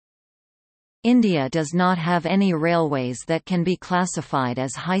India does not have any railways that can be classified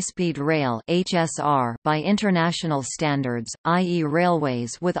as high-speed rail (HSR) by international standards, i.e.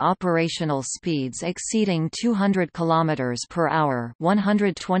 railways with operational speeds exceeding 200 km per hour,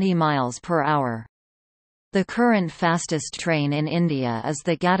 120 miles per hour. The current fastest train in India is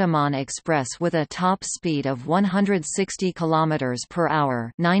the Gatiman Express with a top speed of 160 km per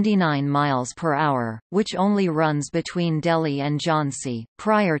hour, 99 miles per hour, which only runs between Delhi and Jhansi.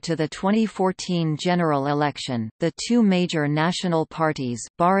 Prior to the 2014 general election, the two major national parties,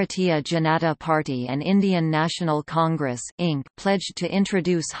 Bharatiya Janata Party and Indian National Congress (INC), pledged to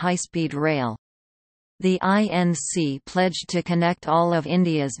introduce high-speed rail. The INC pledged to connect all of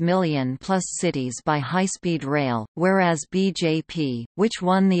India's million-plus cities by high-speed rail, whereas BJP, which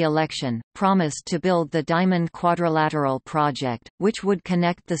won the election, promised to build the Diamond Quadrilateral project, which would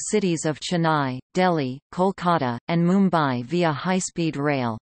connect the cities of Chennai, Delhi, Kolkata, and Mumbai via high-speed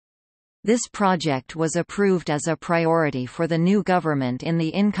rail. This project was approved as a priority for the new government in the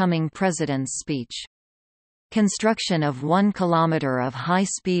incoming president's speech. Construction of 1 kilometre of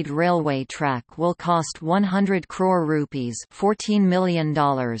high-speed railway track will cost 100 crore rupees $14 million,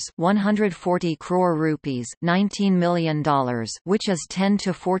 140 crore rupees $19 million, which is 10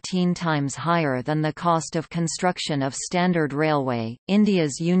 to 14 times higher than the cost of construction of standard railway.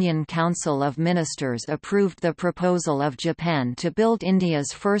 India's Union Council of Ministers approved the proposal of Japan to build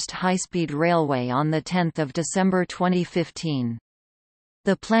India's first high-speed railway on 10 December 2015.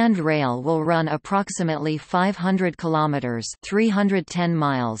 The planned rail will run approximately 500 kilometers (310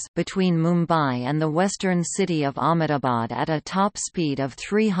 miles) between Mumbai and the western city of Ahmedabad at a top speed of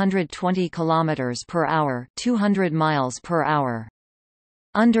 320 kilometers per hour, 200 miles per hour.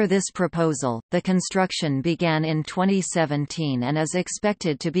 Under this proposal, the construction began in 2017 and is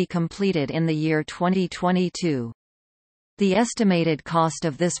expected to be completed in the year 2022. The estimated cost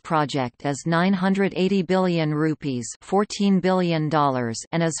of this project is 980 billion rupees $14 billion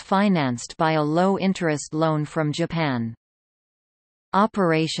and is financed by a low-interest loan from Japan.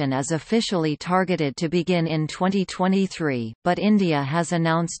 Operation is officially targeted to begin in 2023, but India has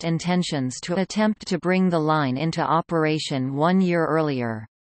announced intentions to attempt to bring the line into operation 1 year earlier.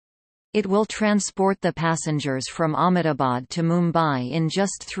 It will transport the passengers from Ahmedabad to Mumbai in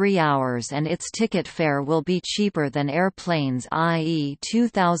just 3 hours and its ticket fare will be cheaper than airplanes, i.e.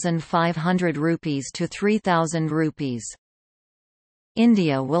 2,500 rupees to 3,000 rupees.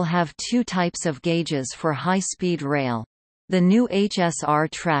 India will have two types of gauges for high-speed rail. The new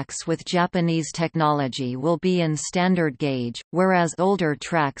HSR tracks with Japanese technology will be in standard gauge, whereas older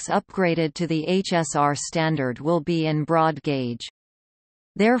tracks upgraded to the HSR standard will be in broad gauge.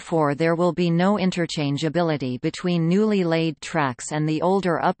 Therefore there will be no interchangeability between newly laid tracks and the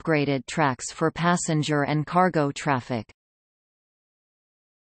older upgraded tracks for passenger and cargo traffic.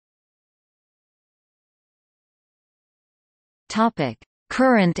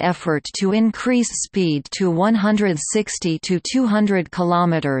 Current effort to increase speed to 160 to 200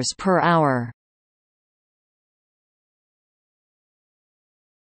 km per hour.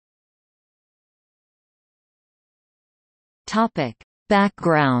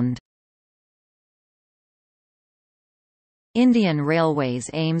 Background. Indian Railways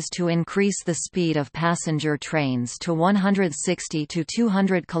aims to increase the speed of passenger trains to 160 to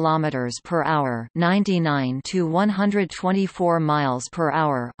 200 km per hour, 99 to 124 miles per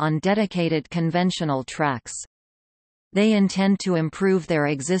hour on dedicated conventional tracks. They intend to improve their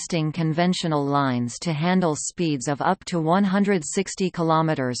existing conventional lines to handle speeds of up to 160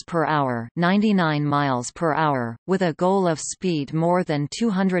 km per hour, 99 miles per hour, with a goal of speed more than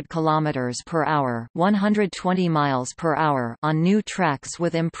 200 km per hour, 120 miles per hour on new tracks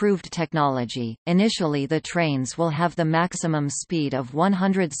with improved technology. Initially, the trains will have the maximum speed of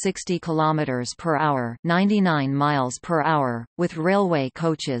 160 km per hour, 99 miles per hour, with railway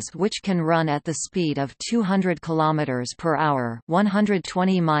coaches which can run at the speed of 200 km per hour,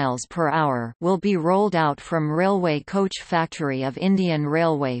 120 miles per hour, will be rolled out from Railway Coach Factory of Indian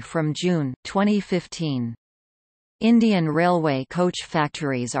Railway from June 2015. Indian Railway coach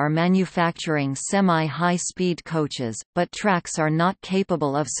factories are manufacturing semi-high-speed coaches, but tracks are not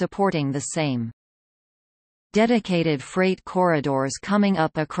capable of supporting the same. Dedicated freight corridors coming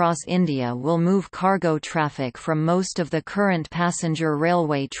up across India will move cargo traffic from most of the current passenger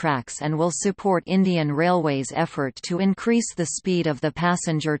railway tracks and will support Indian Railways' effort to increase the speed of the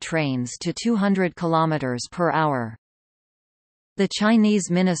passenger trains to 200 km per hour. The Chinese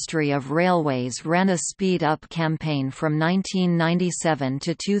Ministry of Railways ran a speed-up campaign from 1997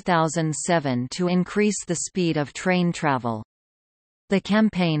 to 2007 to increase the speed of train travel. The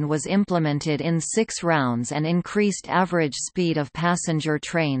campaign was implemented in 6 rounds and increased average speed of passenger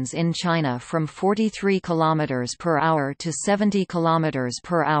trains in China from 43 km per hour to 70 km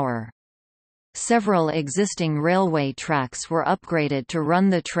per hour. Several existing railway tracks were upgraded to run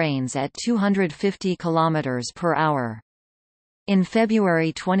the trains at 250 km per hour. In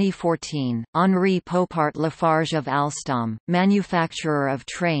February 2014, Henri Popart-Lafarge of Alstom, manufacturer of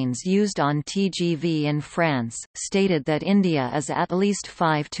trains used on TGV in France, stated that India is at least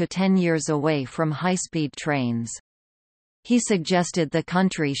 5 to 10 years away from high-speed trains. He suggested the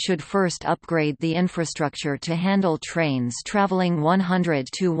country should first upgrade the infrastructure to handle trains traveling 100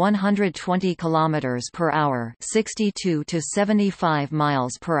 to 120 km per hour, 62 to 75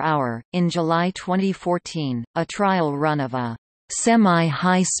 miles per hour. In July 2014, a trial run of a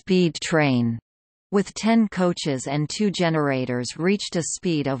semi-high-speed train with 10 coaches and 2 generators reached a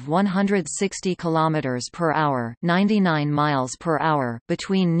speed of 160 km per hour, 99 miles per hour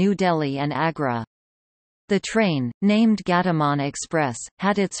between New Delhi and Agra. The train, named Gatiman Express,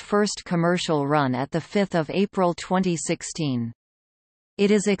 had its first commercial run at 5 April 2016. It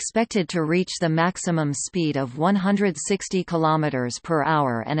is expected to reach the maximum speed of 160 km per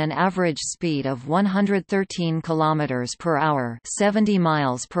hour and an average speed of 113 km per hour, 70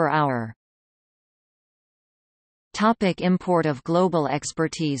 miles per hour. Import of global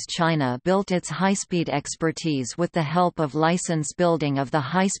expertise. China built its high-speed expertise with the help of license building of the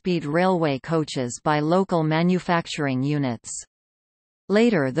high-speed railway coaches by local manufacturing units.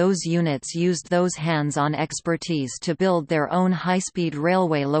 Later those units used those hands-on expertise to build their own high-speed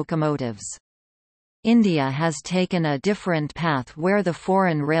railway locomotives. India has taken a different path where the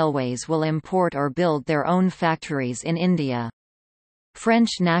foreign railways will import or build their own factories in India.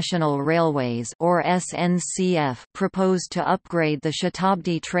 French National Railways or SNCF proposed to upgrade the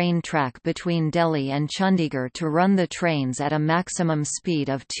Shatabdi train track between Delhi and Chandigarh to run the trains at a maximum speed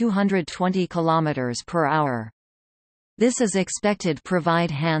of 220 km per hour. This is expected to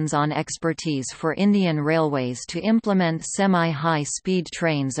provide hands-on expertise for Indian Railways to implement semi-high-speed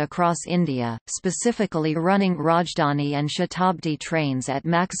trains across India, specifically running Rajdhani and Shatabdi trains at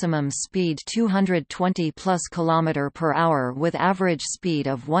maximum speed 220+ km per hour with average speed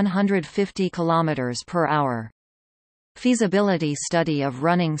of 150 km per hour. Feasibility study of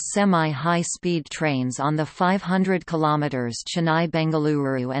running semi-high-speed trains on the 500 km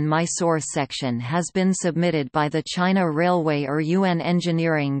Chennai-Bengaluru and Mysore section has been submitted by the China Railway UN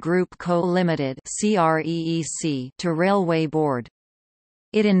Engineering Group Co. Limited to Railway Board.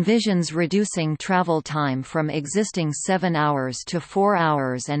 It envisions reducing travel time from existing 7 hours to 4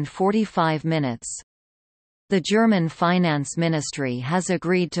 hours and 45 minutes. The German Finance Ministry has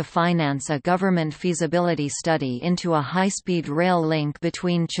agreed to finance a government feasibility study into a high-speed rail link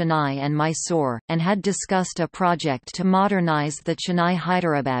between Chennai and Mysore, and had discussed a project to modernize the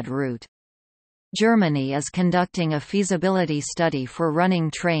Chennai-Hyderabad route. Germany is conducting a feasibility study for running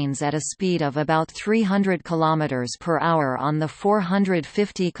trains at a speed of about 300 km per hour on the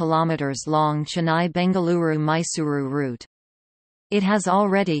 450 km long Chennai-Bengaluru-Mysuru route. It has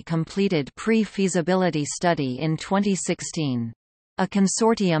already completed pre-feasibility study in 2016. A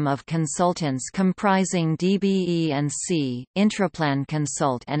consortium of consultants comprising DBE&C, Intraplan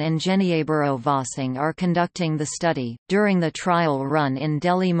Consult and Ingenieurbüro Vossing are conducting the study. During the trial run in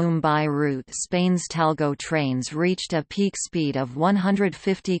Delhi-Mumbai route, Spain's Talgo trains reached a peak speed of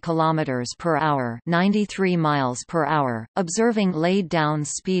 150 km per hour, 93 miles per hour, observing laid-down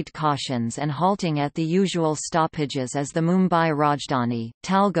speed cautions and halting at the usual stoppages as the Mumbai Rajdhani.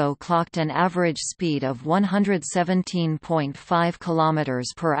 Talgo clocked an average speed of 117.5 km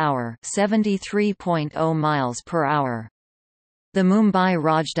per hour, 73.0 miles per hour. The Mumbai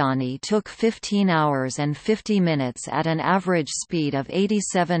Rajdhani took 15 hours and 50 minutes at an average speed of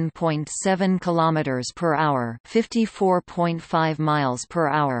 87.7 km per hour, 54.5 miles per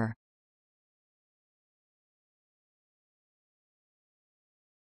hour.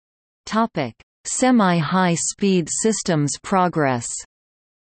 Topic: Semi-high-speed systems progress.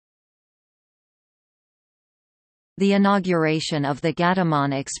 The inauguration of the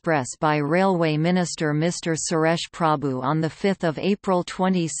Gatiman Express by Railway Minister Mr. Suresh Prabhu on 5 April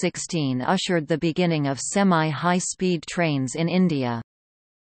 2016 ushered the beginning of semi-high-speed trains in India.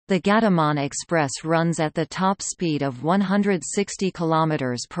 The Gatiman Express runs at the top speed of 160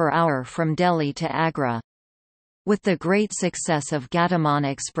 km per hour from Delhi to Agra. With the great success of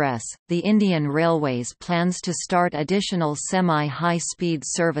Gatiman Express, the Indian Railways plans to start additional semi-high-speed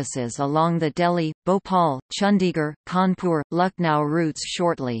services along the Delhi, Bhopal, Chandigarh, Kanpur, Lucknow routes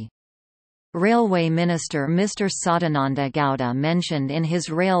shortly. Railway Minister Mr. Sadananda Gowda mentioned in his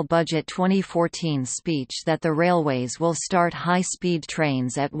Rail Budget 2014 speech that the railways will start high-speed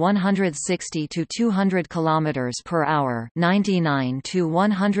trains at 160 to 200 km per hour, 99 to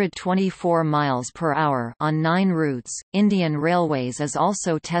 124 miles per hour on 9 routes. Indian Railways is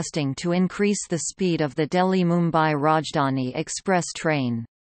also testing to increase the speed of the Delhi-Mumbai Rajdhani Express train.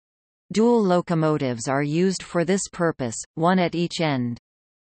 Dual locomotives are used for this purpose, one at each end,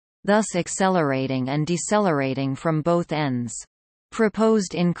 thus accelerating and decelerating from both ends.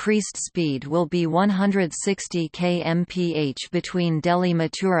 Proposed increased speed will be 160 km/h between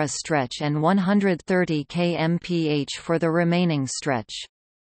Delhi-Mathura stretch and 130 km/h for the remaining stretch.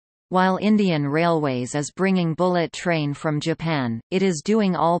 While Indian Railways is bringing bullet train from Japan, it is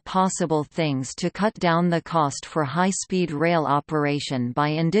doing all possible things to cut down the cost for high-speed rail operation by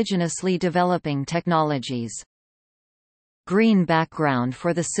indigenously developing technologies. Green background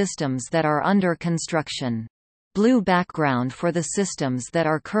for the systems that are under construction. Blue background for the systems that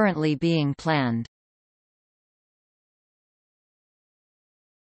are currently being planned.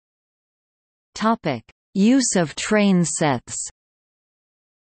 Topic: Use of train sets.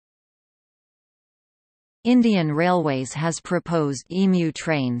 Indian Railways has proposed EMU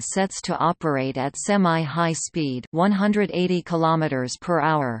train sets to operate at semi-high speed, 180 km per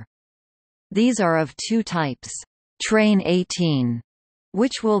hour. These are of two types. Train 18,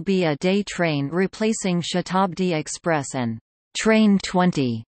 which will be a day train replacing Shatabdi Express, and Train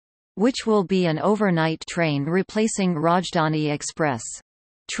 20, which will be an overnight train replacing Rajdhani Express.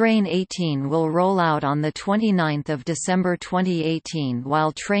 Train 18 will roll out on 29 December 2018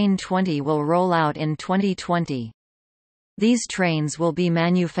 while Train 20 will roll out in 2020. These trains will be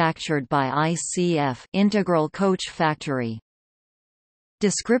manufactured by ICF Integral Coach Factory.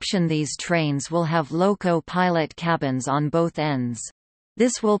 Description: these trains will have loco-pilot cabins on both ends.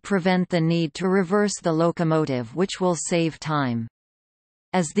 This will prevent the need to reverse the locomotive, which will save time.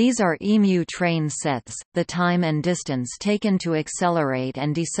 As these are EMU train sets, the time and distance taken to accelerate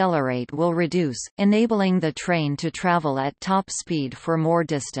and decelerate will reduce, enabling the train to travel at top speed for more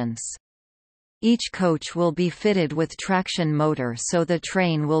distance. Each coach will be fitted with traction motor so the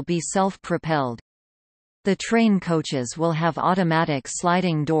train will be self-propelled. The train coaches will have automatic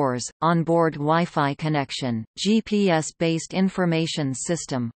sliding doors, onboard Wi-Fi connection, GPS-based information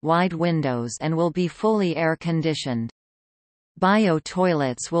system, wide windows, and will be fully air-conditioned.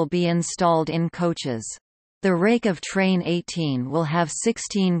 Bio-toilets will be installed in coaches. The rake of Train 18 will have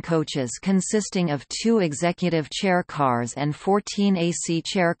 16 coaches consisting of 2 executive chair cars and 14 AC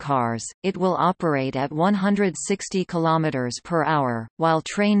chair cars. It will operate at 160 km per hour, while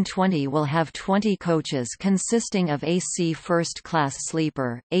Train 20 will have 20 coaches consisting of AC first-class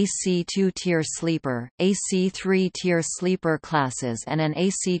sleeper, AC 2-tier sleeper, AC 3-tier sleeper classes and an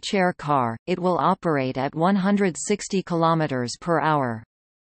AC chair car. It will operate at 160 km per hour.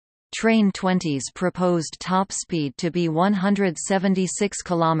 Train 20's proposed top speed to be 176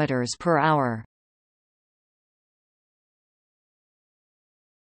 km per hour.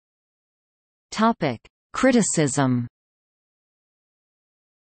 Topic: Criticism.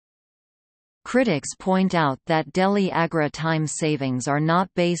 Critics point out that Delhi-Agra time savings are not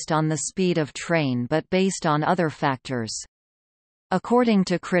based on the speed of train but based on other factors. According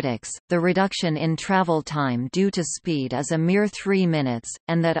to critics, the reduction in travel time due to speed is a mere 3 minutes,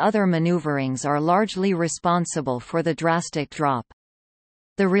 and that other maneuverings are largely responsible for the drastic drop.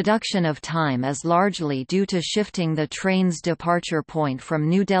 The reduction of time is largely due to shifting the train's departure point from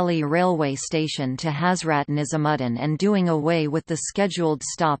New Delhi railway station to Hazrat Nizamuddin and doing away with the scheduled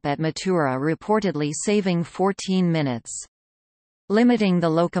stop at Mathura, reportedly saving 14 minutes. Limiting the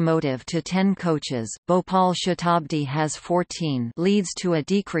locomotive to 10 coaches, Bhopal Shatabdi has 14, leads to a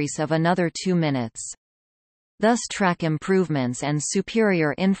decrease of another 2 minutes. Thus track improvements and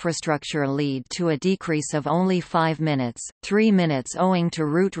superior infrastructure lead to a decrease of only 5 minutes, 3 minutes owing to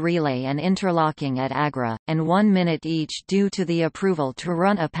route relay and interlocking at Agra, and 1 minute each due to the approval to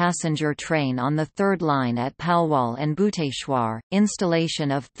run a passenger train on the third line at Palwal and Bhuteshwar, installation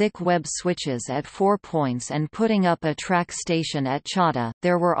of thick web switches at 4 points and putting up a track station at Chadha.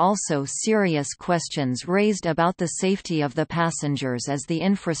 There were also serious questions raised about the safety of the passengers, as the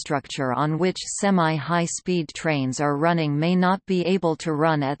infrastructure on which semi-high-speed trains are running may not be able to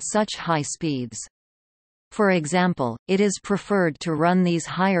run at such high speeds. For example, it is preferred to run these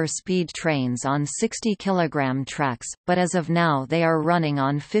higher speed trains on 60 kg tracks, but as of now they are running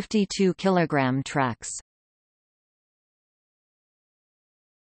on 52 kg tracks.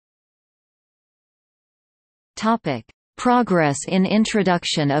 Topic: Progress in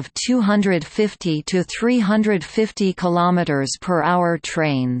introduction of 250 to 350 km per hour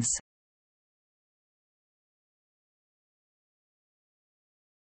trains.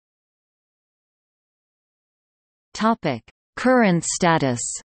 Current status.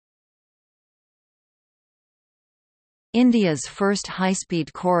 India's first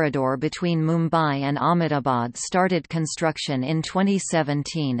high-speed corridor between Mumbai and Ahmedabad started construction in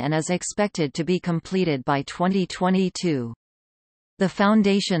 2017 and is expected to be completed by 2022. The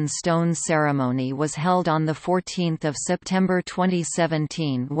foundation stone ceremony was held on 14 September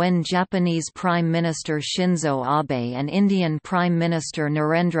 2017 when Japanese Prime Minister Shinzo Abe and Indian Prime Minister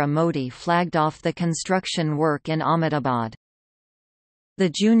Narendra Modi flagged off the construction work in Ahmedabad.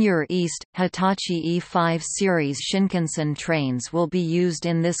 The Junior East, Hitachi E5 series Shinkansen trains will be used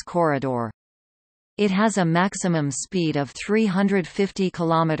in this corridor. It has a maximum speed of 350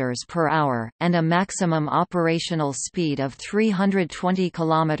 km per hour, and a maximum operational speed of 320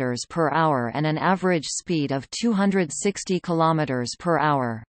 km per hour and an average speed of 260 km per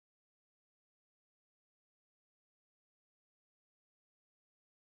hour.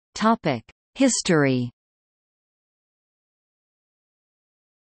 History.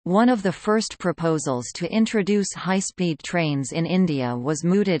 One of the first proposals to introduce high-speed trains in India was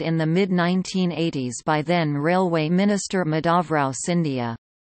mooted in the mid-1980s by then Railway Minister Madhavrao Scindia.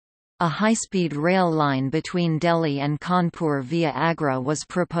 A high-speed rail line between Delhi and Kanpur via Agra was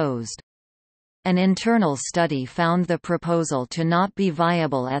proposed. An internal study found the proposal to not be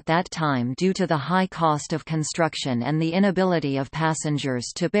viable at that time due to the high cost of construction and the inability of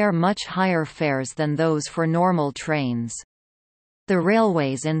passengers to bear much higher fares than those for normal trains. The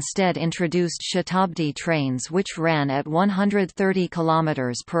railways instead introduced Shatabdi trains which ran at 130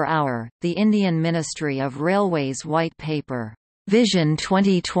 km per hour. The Indian Ministry of Railways White Paper, Vision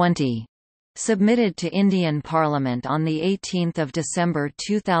 2020, submitted to Indian Parliament on 18 December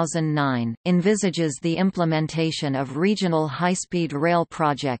 2009, envisages the implementation of regional high-speed rail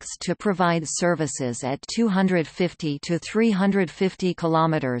projects to provide services at 250 to 350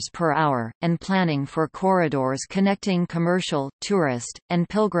 km per hour, and planning for corridors connecting commercial, tourist, and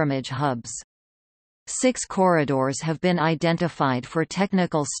pilgrimage hubs. 6 corridors have been identified for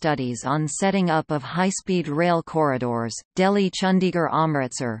technical studies on setting up of high-speed rail corridors: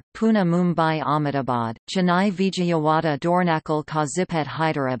 Delhi-Chandigarh-Amritsar, Pune-Mumbai-Ahmedabad, Chennai-Vijayawada-Dornakal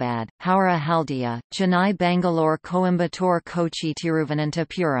Kazipet-Hyderabad, Howrah-Haldia,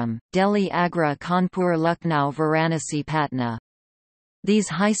 Chennai-Bangalore-Coimbatore-Kochi-Tiruvananthapuram, Delhi-Agra-Kanpur-Lucknow-Varanasi-Patna. These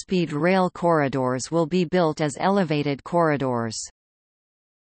high-speed rail corridors will be built as elevated corridors.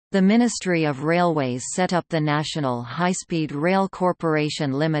 The Ministry of Railways set up the National High-Speed Rail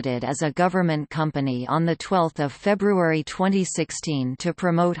Corporation Limited as a government company on 12 February 2016 to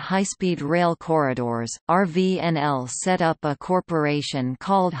promote high-speed rail corridors. RVNL set up a corporation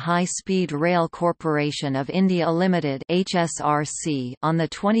called High Speed Rail Corporation of India Limited (HSRC) on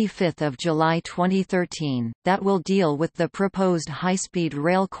 25 July 2013, that will deal with the proposed high-speed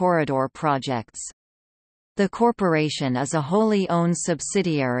rail corridor projects. The corporation is a wholly owned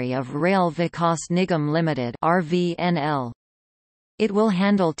subsidiary of Rail Vikas Nigam Limited (RVNL). It will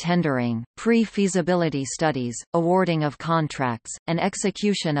handle tendering, pre-feasibility studies, awarding of contracts, and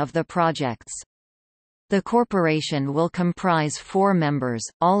execution of the projects. The corporation will comprise 4 members,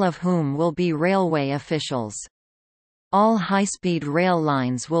 all of whom will be railway officials. All high-speed rail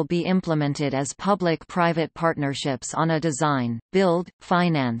lines will be implemented as public-private partnerships on a design, build,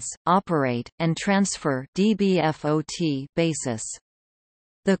 finance, operate, and transfer (DBFOT) basis.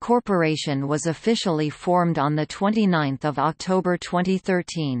 The corporation was officially formed on 29 October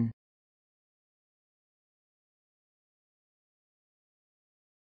 2013.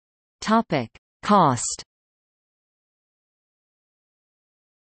 Cost.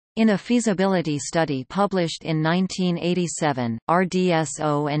 In a feasibility study published in 1987,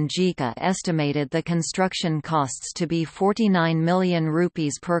 RDSO and JICA estimated the construction costs to be 49 million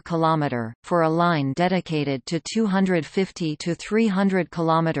rupees per kilometre, for a line dedicated to 250 to 300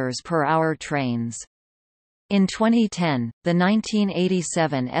 km per hour trains. In 2010, the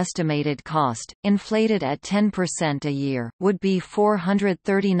 1987 estimated cost, inflated at 10% a year, would be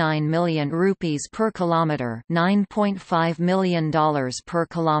 439 million rupees per kilometre, $9.5 million per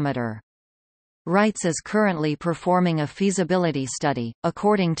kilometre. RITES is currently performing a feasibility study.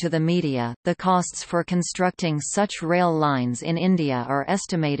 According to the media, the costs for constructing such rail lines in India are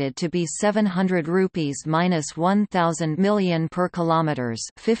estimated to be 700 rupees minus 1,000 million per kilometers,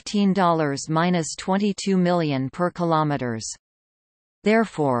 $15 minus 22 million per kilometers.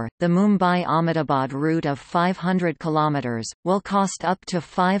 Therefore, the Mumbai-Ahmedabad route of 500 km will cost up to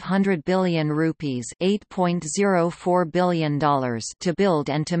 500 billion rupees $8.04 billion to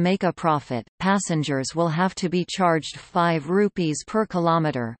build, and to make a profit, passengers will have to be charged 5 rupees per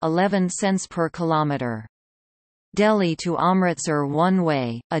kilometre, 11 cents per kilometre. Delhi to Amritsar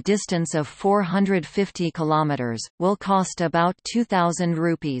one-way, a distance of 450 km, will cost about 2,000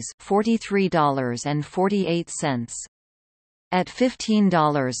 rupees $43.48. At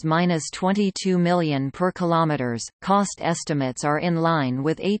 $15–22 million per kilometers, cost estimates are in line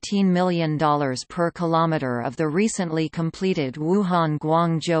with $18 million per kilometer of the recently completed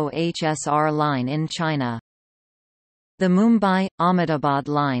Wuhan-Guangzhou HSR line in China. The Mumbai-Ahmedabad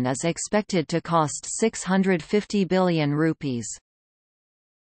line is expected to cost 650 billion rupees.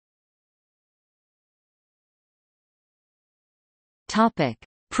 Topic: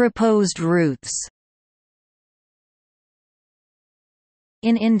 Proposed routes.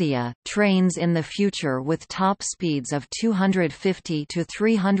 In India, trains in the future with top speeds of 250 to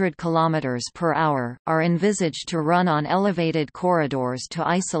 300 km per hour are envisaged to run on elevated corridors to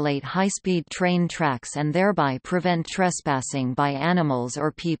isolate high-speed train tracks and thereby prevent trespassing by animals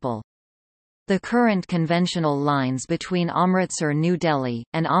or people. The current conventional lines between Amritsar New Delhi,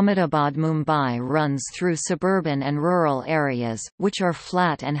 and Ahmedabad Mumbai runs through suburban and rural areas, which are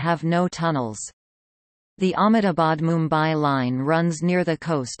flat and have no tunnels. The Ahmedabad-Mumbai line runs near the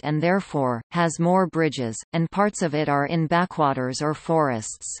coast and therefore, has more bridges, and parts of it are in backwaters or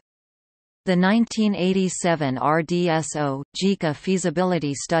forests. The 1987 RDSO-JICA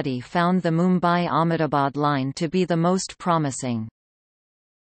feasibility study found the Mumbai-Ahmedabad line to be the most promising.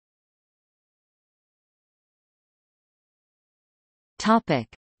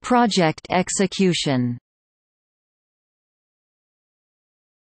 Project execution.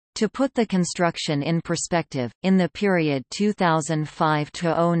 To put the construction in perspective, in the period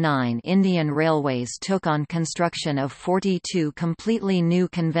 2005–09 Indian Railways took on construction of 42 completely new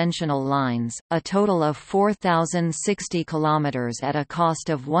conventional lines, a total of 4,060 km at a cost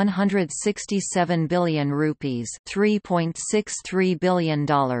of 167 billion rupees $3.63 billion,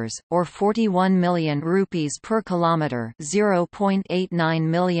 or 41 million rupees per kilometre $0.89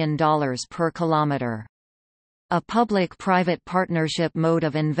 million per kilometre. A public-private partnership mode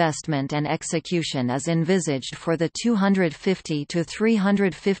of investment and execution is envisaged for the 250 to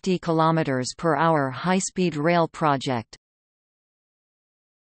 350 km per hour high-speed rail project.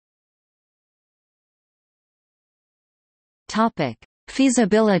 Topic: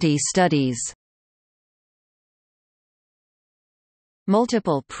 Feasibility studies.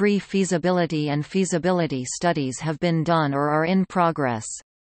 Multiple pre-feasibility and feasibility studies have been done or are in progress.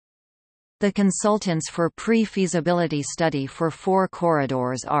 The consultants for pre-feasibility study for 4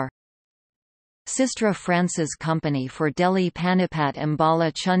 corridors are Sistra France's company for Delhi Panipat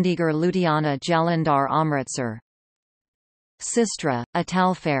Ambala Chandigarh Ludhiana Jalandhar Amritsar, Sistra,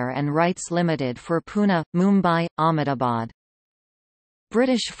 Atalfair and Rights Limited for Pune, Mumbai, Ahmedabad,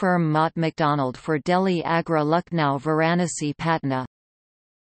 British firm Mott MacDonald for Delhi Agra Lucknow Varanasi Patna,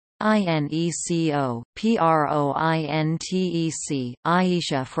 INECO, PROINTEC,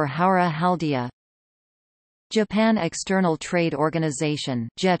 Aisha for Howrah Haldia, Japan External Trade Organization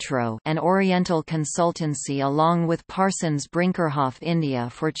 (JETRO) and Oriental Consultancy along with Parsons Brinkerhoff India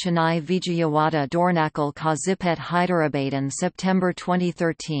for Chennai Vijayawada Dornakal Kazipet Hyderabad. In September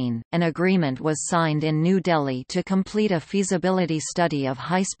 2013, an agreement was signed in New Delhi to complete a feasibility study of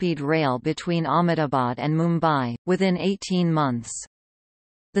high-speed rail between Ahmedabad and Mumbai, within 18 months.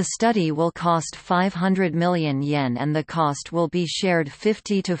 The study will cost 500 million yen and the cost will be shared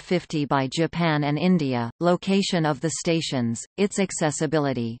 50-50 by Japan and India. Location of the stations, its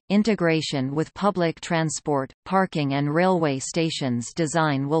accessibility, integration with public transport, parking and railway stations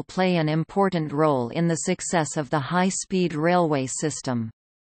design will play an important role in the success of the high-speed railway system.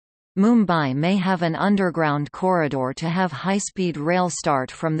 Mumbai may have an underground corridor to have high-speed rail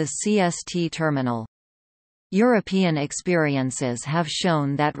start from the CST terminal. European experiences have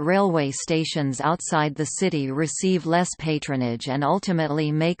shown that railway stations outside the city receive less patronage and ultimately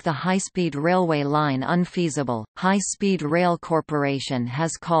make the high-speed railway line unfeasible. High-Speed Rail Corporation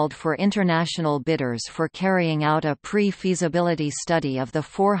has called for international bidders for carrying out a pre-feasibility study of the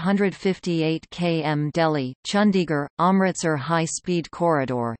 458 km Delhi, Chandigarh, Amritsar high-speed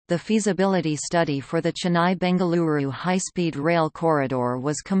corridor. The feasibility study for the Chennai-Bengaluru high-speed rail corridor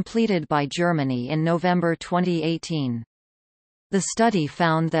was completed by Germany in November 2018. The study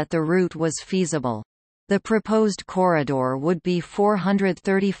found that the route was feasible. The proposed corridor would be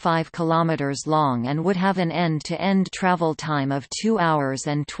 435 km long and would have an end-to-end travel time of 2 hours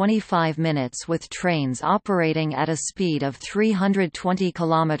and 25 minutes with trains operating at a speed of 320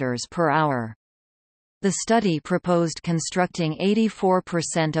 km per hour. The study proposed constructing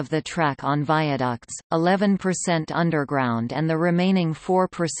 84% of the track on viaducts, 11% underground and the remaining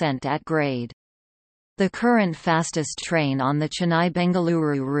 4% at grade. The current fastest train on the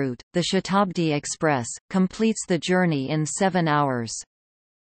Chennai-Bengaluru route, the Shatabdi Express, completes the journey in 7 hours.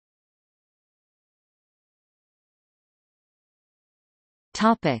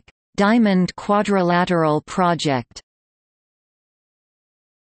 Diamond Quadrilateral project.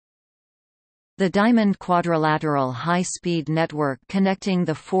 The Diamond Quadrilateral high-speed network connecting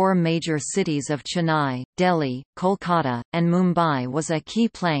the 4 major cities of Chennai, Delhi, Kolkata, and Mumbai was a key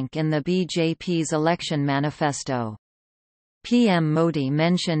plank in the BJP's election manifesto. PM Modi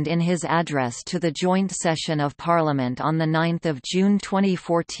mentioned in his address to the joint session of Parliament on 9 June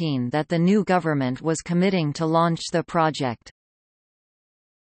 2014 that the new government was committing to launch the project.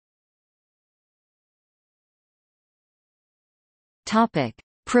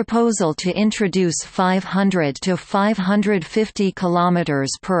 Proposal to introduce 500 to 550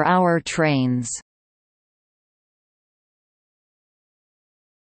 km/h trains.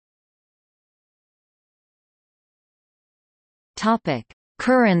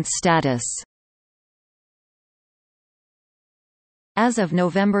 Current status. As of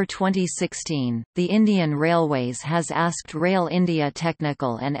November 2016, the Indian Railways has asked Rail India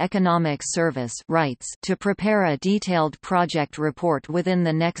Technical and Economic Service (RITES) to prepare a detailed project report within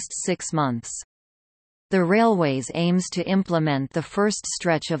the next 6 months. The Railways aims to implement the first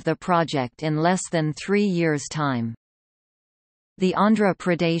stretch of the project in less than 3 years' time. The Andhra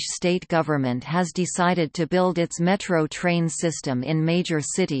Pradesh state government has decided to build its metro train system in major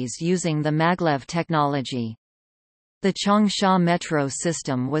cities using the Maglev technology. The Changsha metro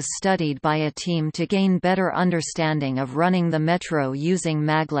system was studied by a team to gain better understanding of running the metro using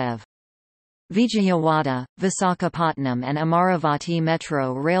Maglev. Vijayawada, Visakhapatnam and Amaravathi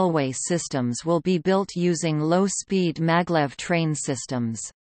metro railway systems will be built using low-speed Maglev train systems.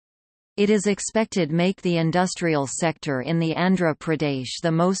 It is expected make the industrial sector in the Andhra Pradesh the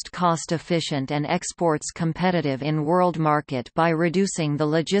most cost-efficient and exports competitive in world market by reducing the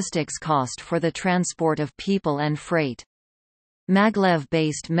logistics cost for the transport of people and freight.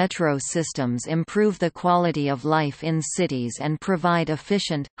 Maglev-based metro systems improve the quality of life in cities and provide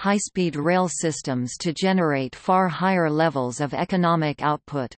efficient, high-speed rail systems to generate far higher levels of economic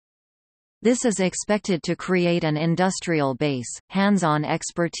output. This is expected to create an industrial base, hands-on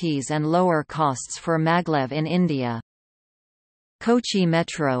expertise and lower costs for Maglev in India. Kochi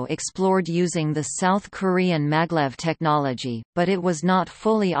Metro explored using the South Korean Maglev technology, but it was not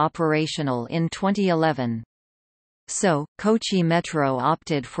fully operational in 2011. So, Kochi Metro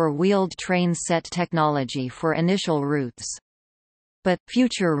opted for wheeled train set technology for initial routes. But,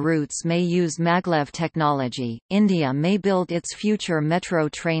 future routes may use Maglev technology. India may build its future metro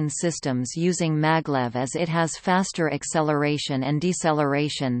train systems using Maglev as it has faster acceleration and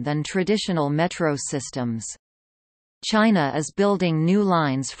deceleration than traditional metro systems. China is building new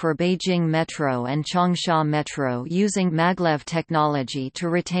lines for Beijing Metro and Changsha Metro using Maglev technology to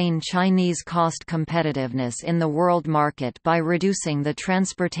retain Chinese cost competitiveness in the world market by reducing the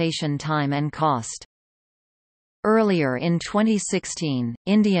transportation time and cost. Earlier in 2016,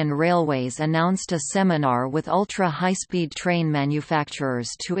 Indian Railways announced a seminar with ultra-high-speed train manufacturers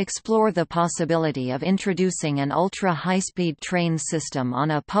to explore the possibility of introducing an ultra-high-speed train system on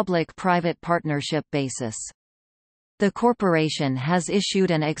a public-private partnership basis. The corporation has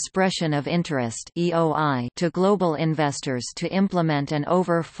issued an expression of interest (EOI) to global investors to implement an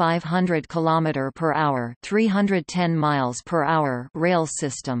over 500 km/h (310 mph) rail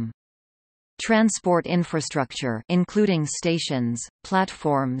system. Transport infrastructure including stations,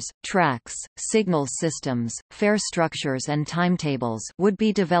 platforms, tracks, signal systems, fare structures and timetables would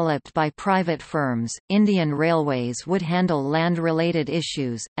be developed by private firms. Indian Railways would handle land-related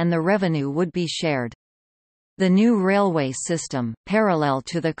issues, and the revenue would be shared. The new railway system, parallel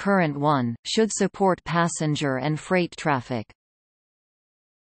to the current one, should support passenger and freight traffic.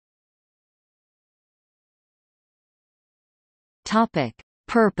 Topic: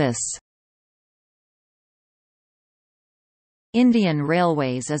 Purpose. Indian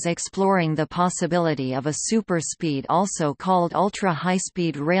Railways is exploring the possibility of a super-speed, also called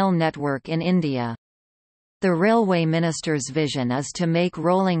ultra-high-speed rail network in India. The Railway Minister's vision is to make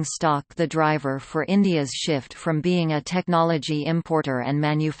rolling stock the driver for India's shift from being a technology importer and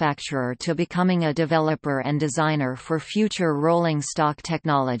manufacturer to becoming a developer and designer for future rolling stock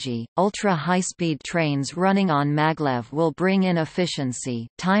technology. Ultra-high-speed trains running on Maglev will bring in efficiency,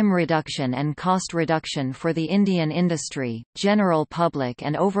 time reduction and cost reduction for the Indian industry, general public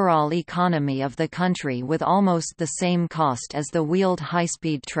and overall economy of the country with almost the same cost as the wheeled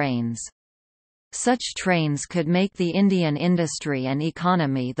high-speed trains. Such trains could make the Indian industry and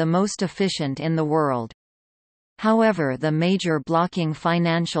economy the most efficient in the world. However, the major blocking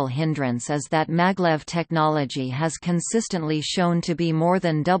financial hindrance is that maglev technology has consistently shown to be more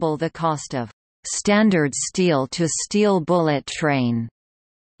than double the cost of standard steel-to-steel bullet train,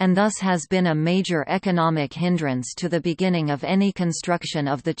 and thus has been a major economic hindrance to the beginning of any construction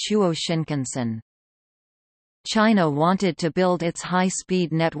of the Chuo Shinkansen. China wanted to build its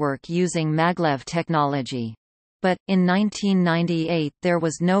high-speed network using maglev technology. But, in 1998 there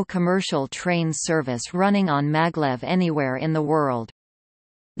was no commercial train service running on maglev anywhere in the world.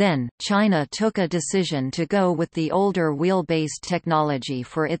 Then, China took a decision to go with the older wheel-based technology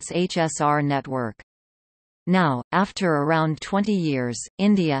for its HSR network. Now, after around 20 years,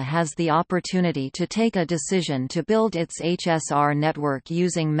 India has the opportunity to take a decision to build its HSR network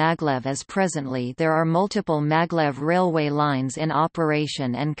using maglev, as presently there are multiple maglev railway lines in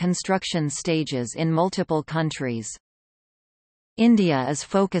operation and construction stages in multiple countries. India is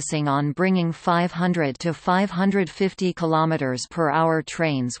focusing on bringing 500 to 550 km/h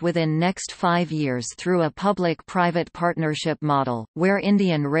trains within next 5 years through a public-private partnership model, where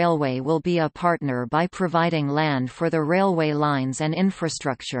Indian Railway will be a partner by providing land for the railway lines and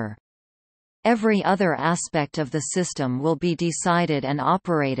infrastructure. Every other aspect of the system will be decided and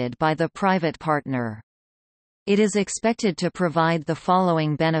operated by the private partner. It is expected to provide the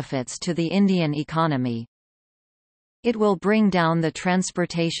following benefits to the Indian economy. It will bring down the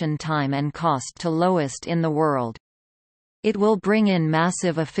transportation time and cost to lowest in the world. It will bring in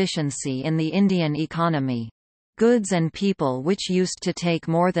massive efficiency in the Indian economy. Goods and people which used to take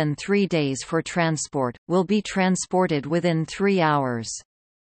more than 3 days for transport, will be transported within 3 hours.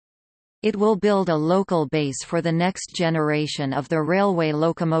 It will build a local base for the next generation of the railway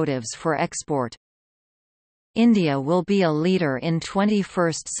locomotives for export. India will be a leader in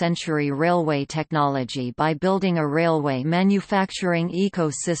 21st-century railway technology by building a railway manufacturing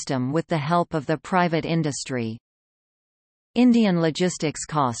ecosystem with the help of the private industry. Indian logistics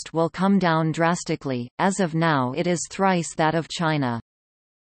cost will come down drastically, as of now it is thrice that of China.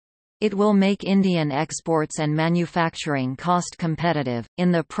 It will make Indian exports and manufacturing cost competitive,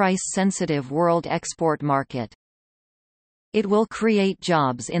 in the price-sensitive world export market. It will create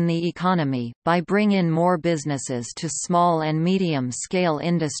jobs in the economy, by bring in more businesses to small and medium-scale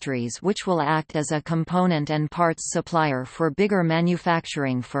industries which will act as a component and parts supplier for bigger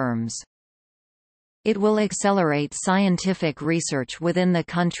manufacturing firms. It will accelerate scientific research within the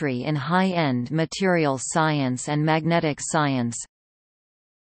country in high-end material science and magnetic science.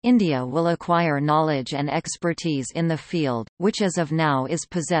 India will acquire knowledge and expertise in the field, which as of now is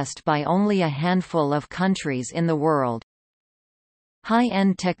possessed by only a handful of countries in the world.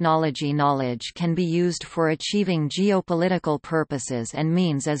 High-end technology knowledge can be used for achieving geopolitical purposes and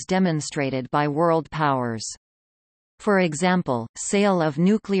means as demonstrated by world powers. For example, sale of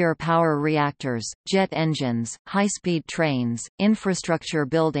nuclear power reactors, jet engines, high-speed trains, infrastructure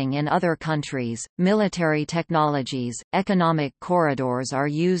building in other countries, military technologies, economic corridors are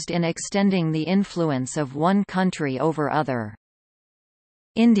used in extending the influence of one country over other.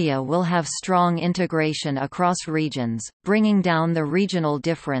 India will have strong integration across regions, bringing down the regional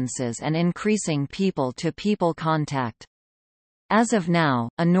differences and increasing people-to-people contact. As of now,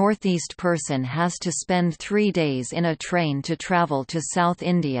 a northeast person has to spend 3 days in a train to travel to South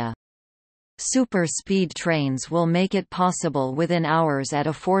India. Super-speed trains will make it possible within hours at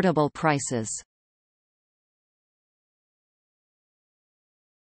affordable prices.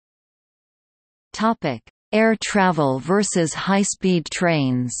 Air travel versus high-speed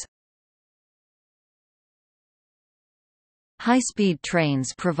trains. High-speed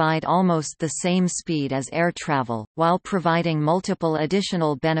trains provide almost the same speed as air travel, while providing multiple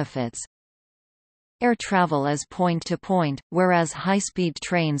additional benefits. Air travel is point-to-point, whereas high-speed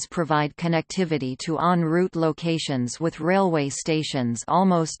trains provide connectivity to en route locations with railway stations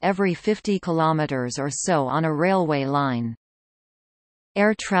almost every 50 kilometers or so on a railway line.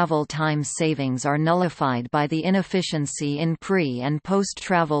 Air travel time savings are nullified by the inefficiency in pre- and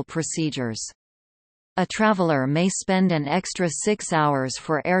post-travel procedures. A traveler may spend an extra 6 hours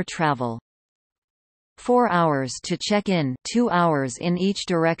for air travel, 4 hours to check in, 2 hours in each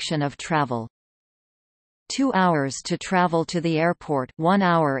direction of travel, 2 hours to travel to the airport, 1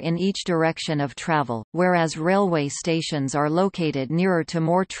 hour in each direction of travel, whereas railway stations are located nearer to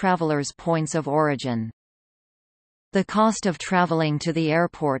more travelers' points of origin. The cost of traveling to the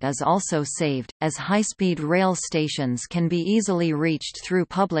airport is also saved, as high-speed rail stations can be easily reached through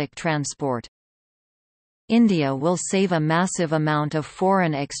public transport. India will save a massive amount of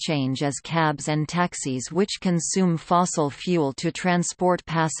foreign exchange as cabs and taxis which consume fossil fuel to transport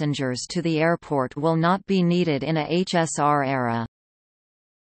passengers to the airport will not be needed in a HSR era.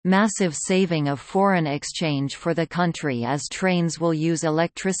 Massive saving of foreign exchange for the country as trains will use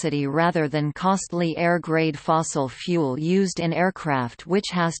electricity rather than costly air-grade fossil fuel used in aircraft which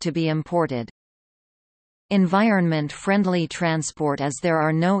has to be imported. Environment-friendly transport as there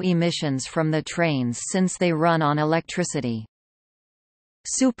are no emissions from the trains since they run on electricity.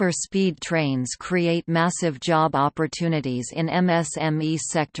 Super-speed trains create massive job opportunities in MSME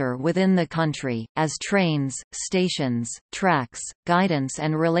sector within the country, as trains, stations, tracks, guidance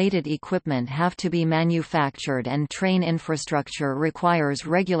and related equipment have to be manufactured and train infrastructure requires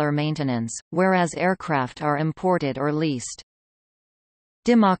regular maintenance, whereas aircraft are imported or leased.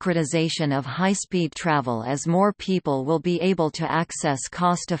 Democratization of high-speed travel as more people will be able to access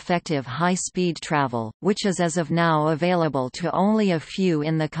cost-effective high-speed travel, which is as of now available to only a few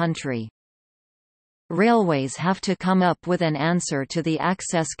in the country. Railways have to come up with an answer to the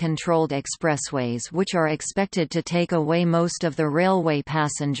access-controlled expressways which are expected to take away most of the railway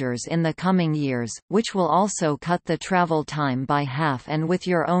passengers in the coming years, which will also cut the travel time by half and with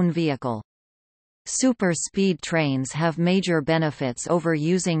your own vehicle. Super-speed trains have major benefits over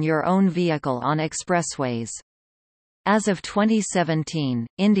using your own vehicle on expressways. As of 2017,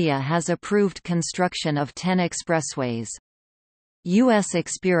 India has approved construction of 10 expressways. U.S.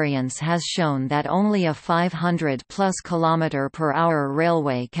 experience has shown that only a 500+ km/h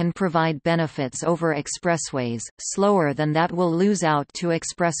railway can provide benefits over expressways, slower than that will lose out to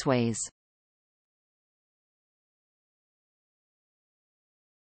expressways.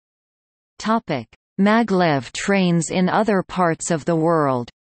 Maglev trains in other parts of the world.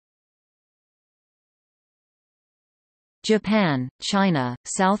 Japan, China,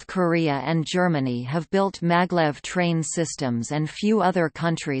 South Korea and Germany have built maglev train systems and few other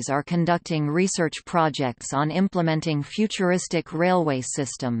countries are conducting research projects on implementing futuristic railway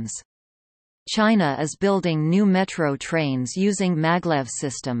systems. China is building new metro trains using maglev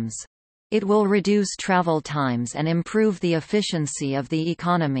systems. It will reduce travel times and improve the efficiency of the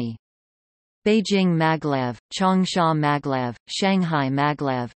economy. Beijing Maglev, Changsha Maglev, Shanghai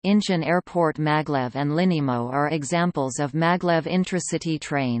Maglev, Incheon Airport Maglev and Linimo are examples of maglev intracity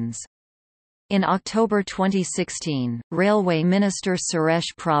trains. In October 2016, Railway Minister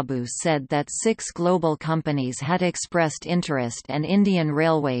Suresh Prabhu said that 6 global companies had expressed interest and Indian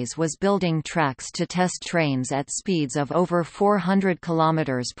Railways was building tracks to test trains at speeds of over 400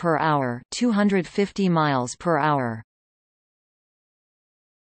 km/h, 250 mph.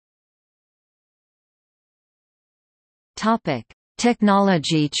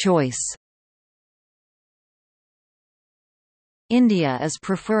 Technology choice. India is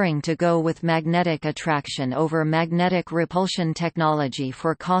preferring to go with magnetic attraction over magnetic repulsion technology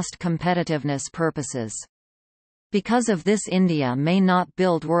for cost competitiveness purposes. Because of this, India may not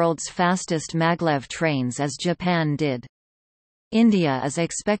build world's fastest maglev trains as Japan did. India is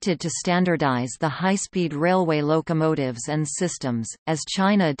expected to standardize the high-speed railway locomotives and systems, as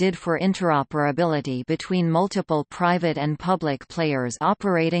China did for interoperability between multiple private and public players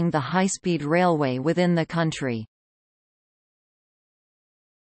operating the high-speed railway within the country.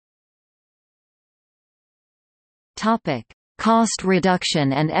 Cost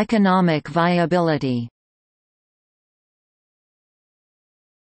reduction and economic viability.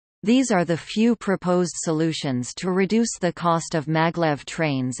 These are the few proposed solutions to reduce the cost of maglev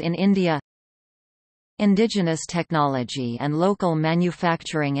trains in India. Indigenous technology and local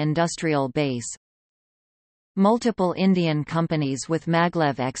manufacturing industrial base. Multiple Indian companies with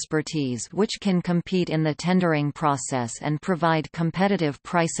maglev expertise which can compete in the tendering process and provide competitive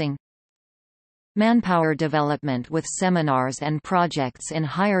pricing. Manpower development with seminars and projects in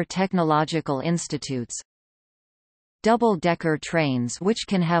higher technological institutes. Double-decker trains which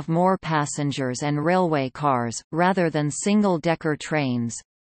can have more passengers and railway cars, rather than single-decker trains.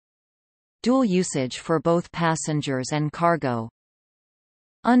 Dual usage for both passengers and cargo.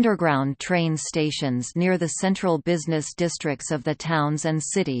 Underground train stations near the central business districts of the towns and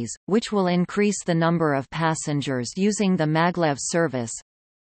cities, which will increase the number of passengers using the maglev service.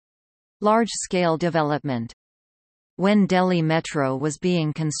 Large-scale development. When Delhi Metro was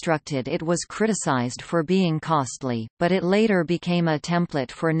being constructed, it was criticized for being costly, but it later became a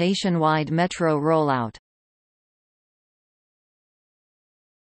template for nationwide metro rollout.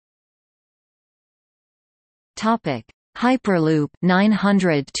 Topic: Hyperloop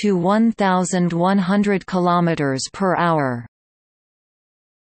 900 to 1100 km/h.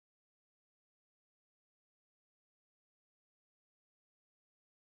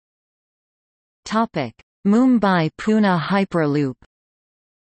 Topic: Mumbai-Pune Hyperloop.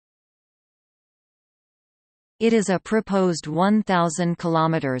 It is a proposed 1,000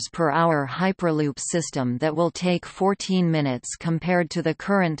 km/h Hyperloop system that will take 14 minutes compared to the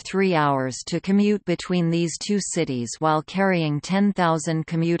current 3 hours to commute between these two cities while carrying 10,000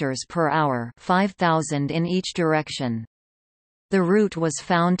 commuters per hour, 5,000 in each direction. The route was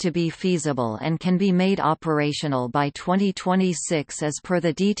found to be feasible and can be made operational by 2026 as per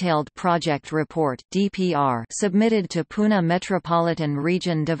the Detailed Project Report (DPR) submitted to Pune Metropolitan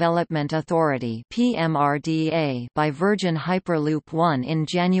Region Development Authority (PMRDA) by Virgin Hyperloop One in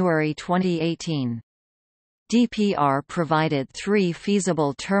January 2018. DPR provided 3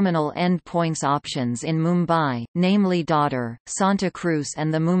 feasible terminal endpoints options in Mumbai, namely Dadar, Santa Cruz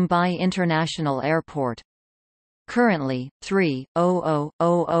and the Mumbai International Airport. Currently,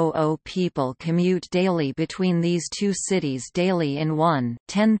 3,000 people commute daily between these two cities daily in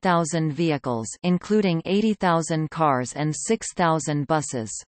 10,000 vehicles including 80,000 cars and 6,000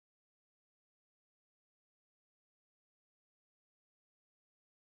 buses.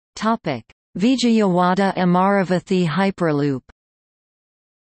 Vijayawada-Amaravathi Hyperloop.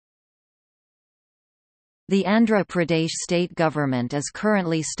 The Andhra Pradesh state government is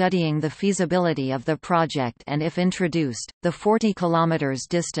currently studying the feasibility of the project, and if introduced, the 40 km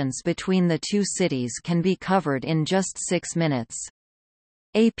distance between the two cities can be covered in just 6 minutes.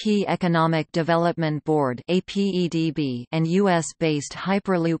 AP Economic Development Board (APEDB) and US-based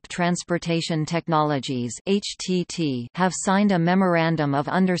Hyperloop Transportation Technologies (HTT) have signed a Memorandum of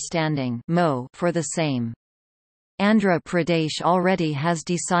Understanding (MO) for the same. Andhra Pradesh already has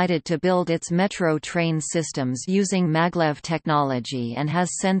decided to build its metro train systems using Maglev technology and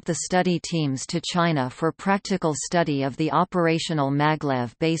has sent the study teams to China for practical study of the operational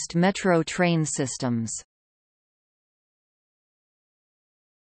Maglev-based metro train systems.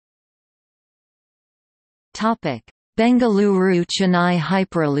 Bengaluru-Chennai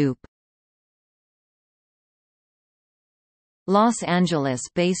Hyperloop. Los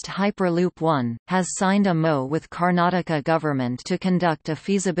Angeles-based Hyperloop One has signed a MO with Karnataka government to conduct a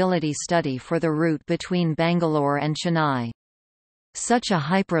feasibility study for the route between Bangalore and Chennai. Such a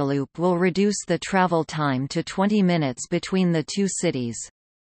Hyperloop will reduce the travel time to 20 minutes between the two cities.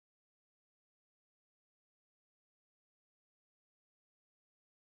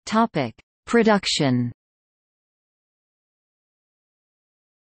 Production.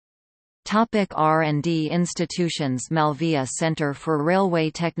 R&D institutions: Malviya Centre for Railway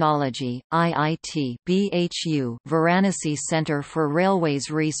Technology, IIT BHU; Varanasi Centre for Railways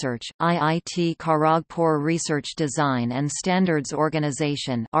Research, IIT Kharagpur; Research Design and Standards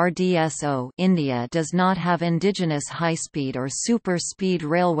Organisation (RDSO). India does not have indigenous high-speed or super-speed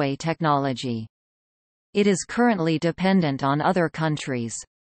railway technology. It is currently dependent on other countries.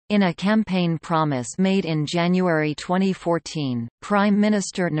 In a campaign promise made in January 2014, Prime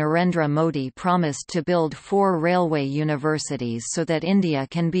Minister Narendra Modi promised to build 4 railway universities so that India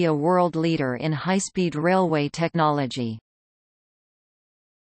can be a world leader in high-speed railway technology.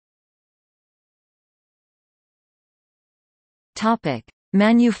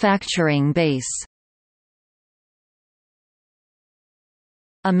 Manufacturing base.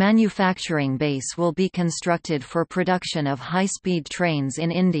 A manufacturing base will be constructed for production of high-speed trains in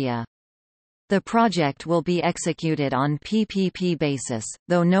India. The project will be executed on PPP basis,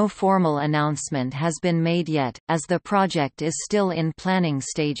 though no formal announcement has been made yet, as the project is still in planning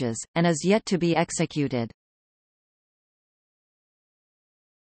stages, and is yet to be executed.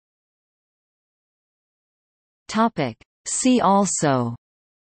 See also: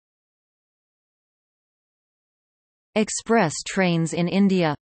 Express trains in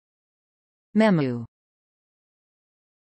India, Memu.